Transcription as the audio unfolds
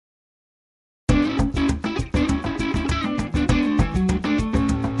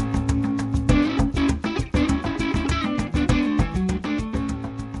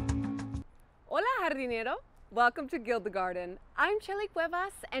jardinero. Welcome to Guild the Garden. I'm Chely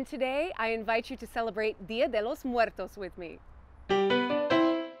Cuevas, and today I invite you to celebrate Dia de los Muertos with me.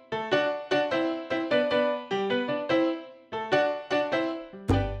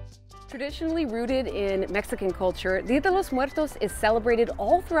 Traditionally rooted in Mexican culture, Dia de los Muertos is celebrated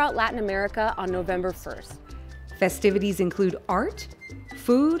all throughout Latin America on November 1st. Festivities include art,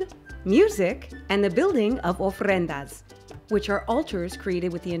 food, music, and the building of ofrendas, which are altars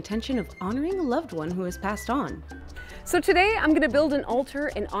created with the intention of honoring a loved one who has passed on. So today I'm going to build an altar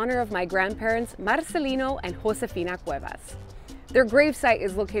in honor of my grandparents Marcelino and Josefina Cuevas. Their gravesite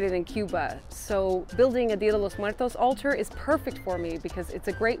is located in Cuba, so building a Dia de los Muertos altar is perfect for me because it's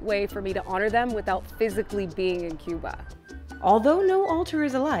a great way for me to honor them without physically being in Cuba. Although no altar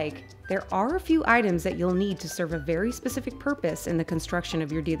is alike, there are a few items that you'll need to serve a very specific purpose in the construction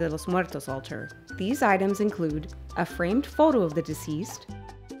of your Dia de los Muertos altar. These items include a framed photo of the deceased,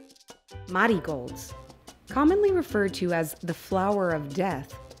 marigolds, commonly referred to as the flower of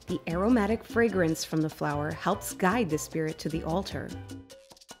death. The aromatic fragrance from the flower helps guide the spirit to the altar.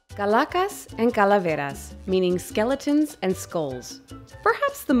 Calacas and calaveras, meaning skeletons and skulls,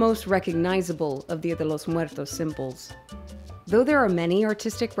 perhaps the most recognizable of Dia de los Muertos symbols. Though there are many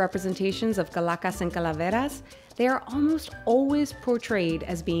artistic representations of calacas and calaveras, they are almost always portrayed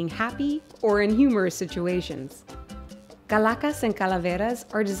as being happy or in humorous situations. Calacas and calaveras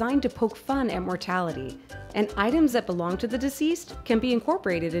are designed to poke fun at mortality, and items that belong to the deceased can be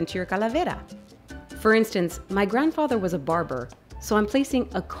incorporated into your calavera. For instance, my grandfather was a barber, so I'm placing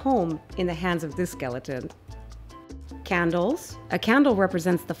a comb in the hands of this skeleton. Candles. A candle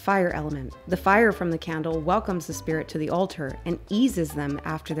represents the fire element. The fire from the candle welcomes the spirit to the altar and eases them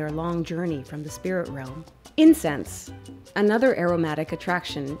after their long journey from the spirit realm. Incense. Another aromatic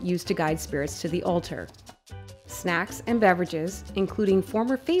attraction used to guide spirits to the altar. Snacks and beverages, including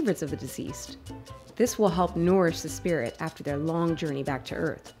former favorites of the deceased. This will help nourish the spirit after their long journey back to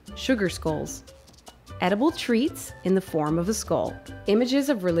Earth. Sugar skulls. Edible treats in the form of a skull. Images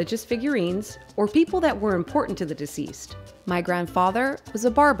of religious figurines or people that were important to the deceased. My grandfather was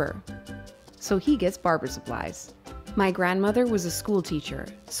a barber, so he gets barber supplies. My grandmother was a school teacher,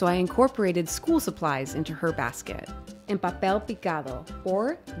 so I incorporated school supplies into her basket. En papel picado,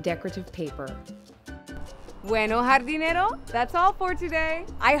 or decorative paper. Bueno, jardinero, that's all for today.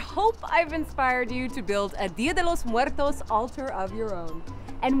 I hope I've inspired you to build a Dia de los Muertos altar of your own.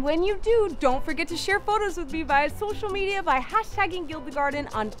 And when you do, don't forget to share photos with me via social media by hashtagging Guild the Garden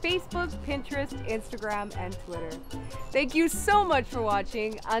on Facebook, Pinterest, Instagram, and Twitter. Thank you so much for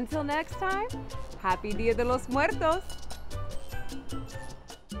watching. Until next time, happy Dia de los Muertos.